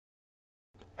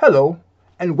Hello,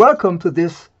 and welcome to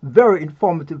this very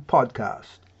informative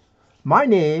podcast. My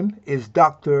name is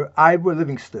Dr. Ivor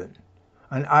Livingston,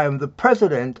 and I am the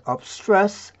president of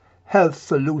Stress Health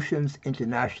Solutions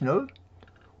International,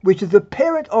 which is the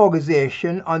parent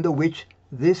organization under which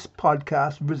this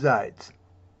podcast resides.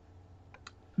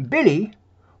 Billy,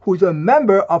 who's a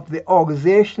member of the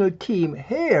organizational team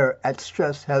here at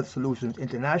Stress Health Solutions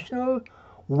International,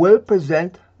 will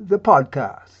present the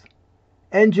podcast.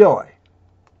 Enjoy.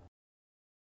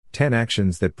 10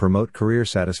 actions that promote career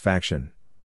satisfaction.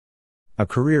 A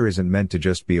career isn't meant to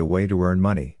just be a way to earn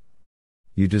money.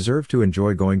 You deserve to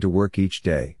enjoy going to work each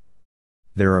day.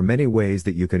 There are many ways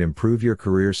that you can improve your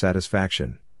career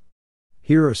satisfaction.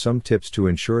 Here are some tips to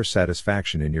ensure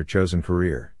satisfaction in your chosen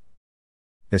career.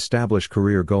 Establish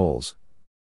career goals.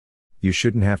 You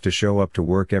shouldn't have to show up to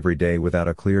work every day without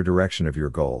a clear direction of your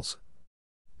goals.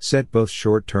 Set both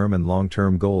short-term and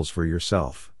long-term goals for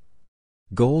yourself.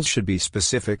 Goals should be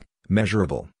specific,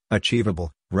 measurable,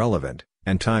 achievable, relevant,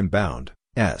 and time-bound.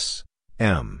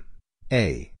 S-M-A-R-T.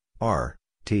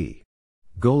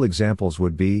 Goal examples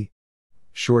would be: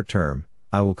 short-term,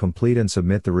 I will complete and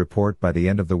submit the report by the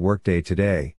end of the workday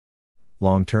today.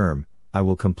 Long-term, I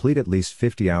will complete at least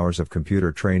 50 hours of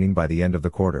computer training by the end of the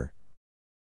quarter.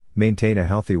 Maintain a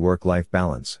healthy work-life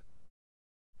balance.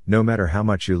 No matter how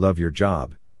much you love your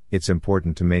job, it's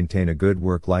important to maintain a good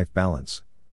work-life balance.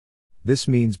 This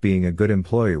means being a good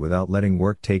employee without letting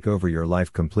work take over your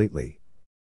life completely.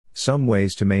 Some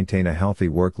ways to maintain a healthy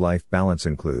work-life balance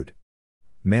include: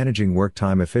 managing work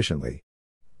time efficiently,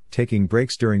 taking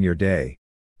breaks during your day,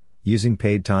 using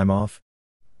paid time off,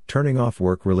 turning off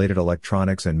work-related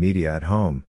electronics and media at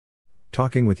home,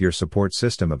 talking with your support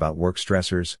system about work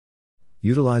stressors,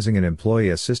 utilizing an employee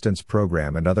assistance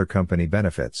program and other company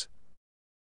benefits.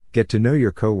 Get to know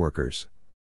your coworkers.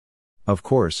 Of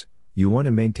course, you want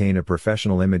to maintain a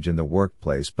professional image in the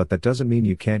workplace, but that doesn't mean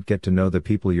you can't get to know the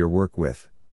people you work with.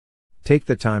 Take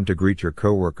the time to greet your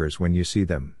coworkers when you see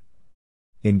them.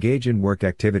 Engage in work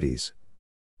activities.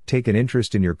 Take an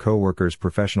interest in your coworkers'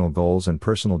 professional goals and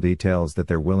personal details that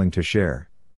they're willing to share.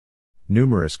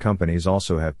 Numerous companies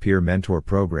also have peer mentor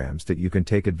programs that you can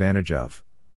take advantage of.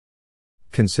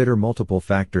 Consider multiple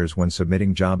factors when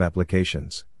submitting job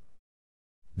applications.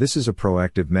 This is a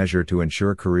proactive measure to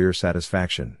ensure career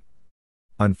satisfaction.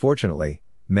 Unfortunately,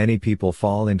 many people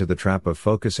fall into the trap of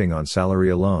focusing on salary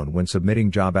alone when submitting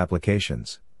job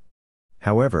applications.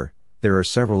 However, there are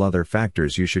several other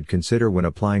factors you should consider when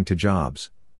applying to jobs.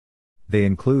 They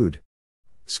include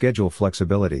schedule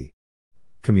flexibility,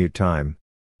 commute time,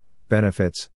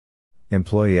 benefits,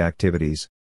 employee activities,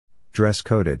 dress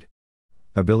coded,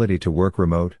 ability to work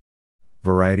remote,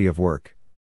 variety of work.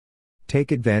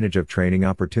 Take advantage of training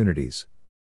opportunities.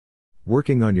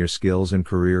 Working on your skills and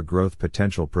career growth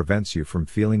potential prevents you from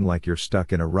feeling like you're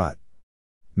stuck in a rut.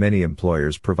 Many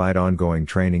employers provide ongoing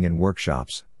training and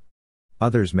workshops.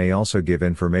 Others may also give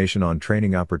information on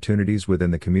training opportunities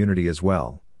within the community as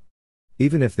well.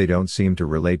 Even if they don't seem to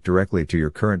relate directly to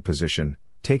your current position,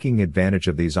 taking advantage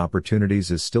of these opportunities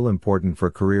is still important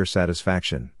for career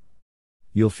satisfaction.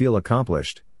 You'll feel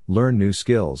accomplished, learn new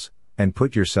skills, and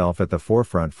put yourself at the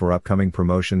forefront for upcoming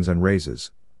promotions and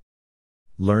raises.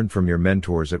 Learn from your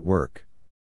mentors at work.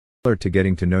 Similar to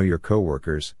getting to know your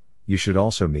coworkers, you should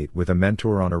also meet with a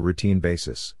mentor on a routine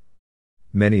basis.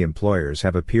 Many employers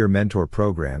have a peer mentor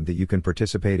program that you can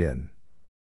participate in.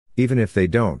 Even if they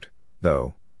don't,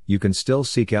 though, you can still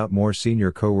seek out more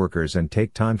senior coworkers and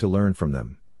take time to learn from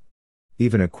them.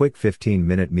 Even a quick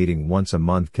 15-minute meeting once a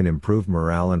month can improve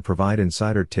morale and provide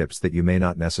insider tips that you may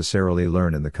not necessarily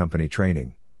learn in the company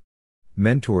training.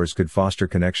 Mentors could foster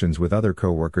connections with other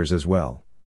coworkers as well.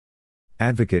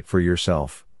 Advocate for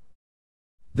yourself.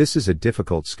 This is a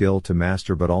difficult skill to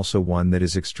master, but also one that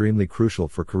is extremely crucial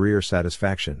for career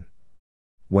satisfaction.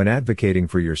 When advocating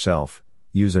for yourself,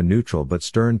 use a neutral but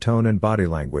stern tone and body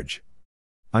language.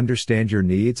 Understand your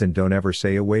needs and don't ever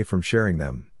shy away from sharing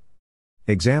them.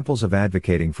 Examples of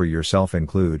advocating for yourself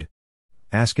include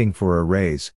asking for a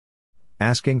raise,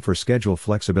 asking for schedule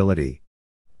flexibility,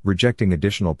 rejecting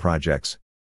additional projects,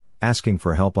 asking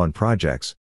for help on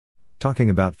projects,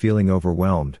 talking about feeling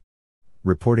overwhelmed,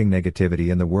 reporting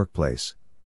negativity in the workplace.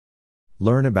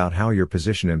 Learn about how your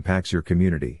position impacts your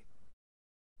community.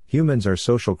 Humans are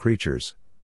social creatures.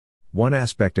 One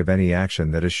aspect of any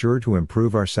action that is sure to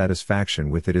improve our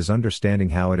satisfaction with it is understanding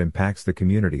how it impacts the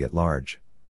community at large.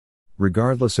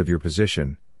 Regardless of your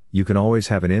position, you can always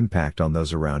have an impact on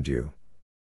those around you.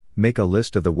 Make a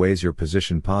list of the ways your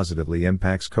position positively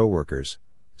impacts coworkers,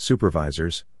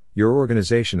 supervisors, your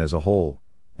organization as a whole,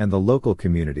 and the local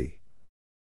community.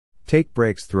 Take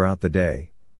breaks throughout the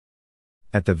day.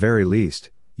 At the very least,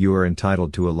 you are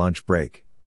entitled to a lunch break.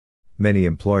 Many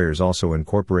employers also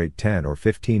incorporate 10 or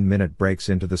 15-minute breaks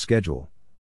into the schedule.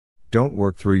 Don't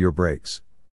work through your breaks.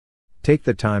 Take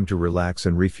the time to relax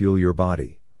and refuel your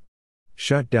body.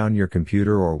 Shut down your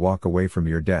computer or walk away from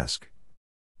your desk.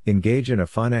 Engage in a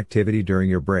fun activity during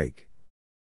your break.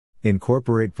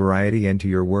 Incorporate variety into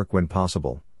your work when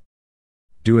possible.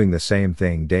 Doing the same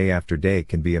thing day after day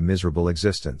can be a miserable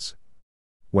existence.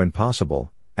 When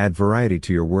possible, add variety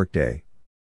to your workday.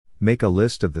 Make a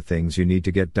list of the things you need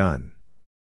to get done.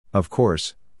 Of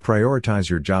course, prioritize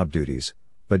your job duties,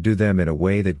 but do them in a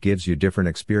way that gives you different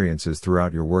experiences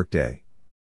throughout your workday.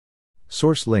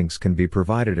 Source links can be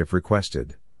provided if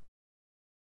requested.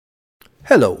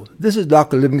 Hello, this is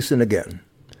Dr. Livingston again.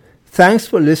 Thanks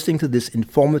for listening to this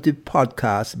informative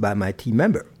podcast by my team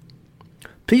member.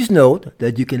 Please note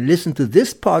that you can listen to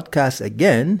this podcast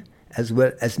again, as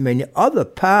well as many other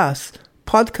past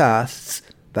podcasts,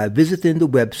 by visiting the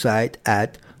website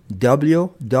at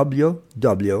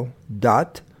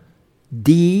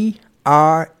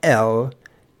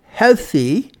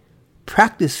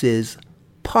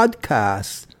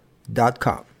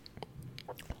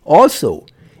Also,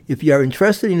 if you are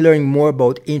interested in learning more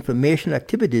about information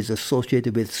activities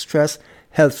associated with Stress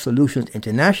Health Solutions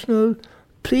International,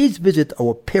 please visit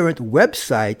our parent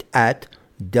website at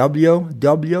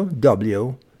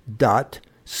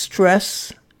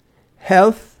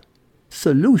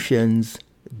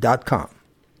www.stresshealthsolutions.com.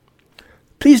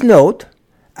 Please note,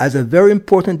 as a very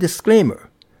important disclaimer,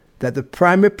 that the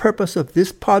primary purpose of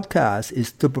this podcast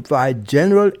is to provide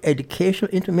general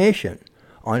educational information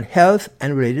on health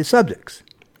and related subjects.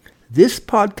 This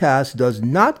podcast does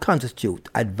not constitute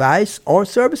advice or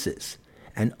services,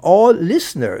 and all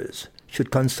listeners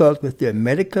should consult with their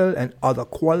medical and other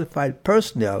qualified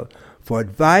personnel for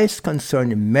advice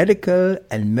concerning medical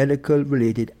and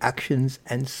medical-related actions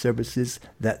and services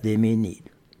that they may need.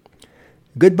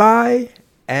 Goodbye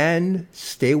and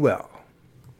stay well.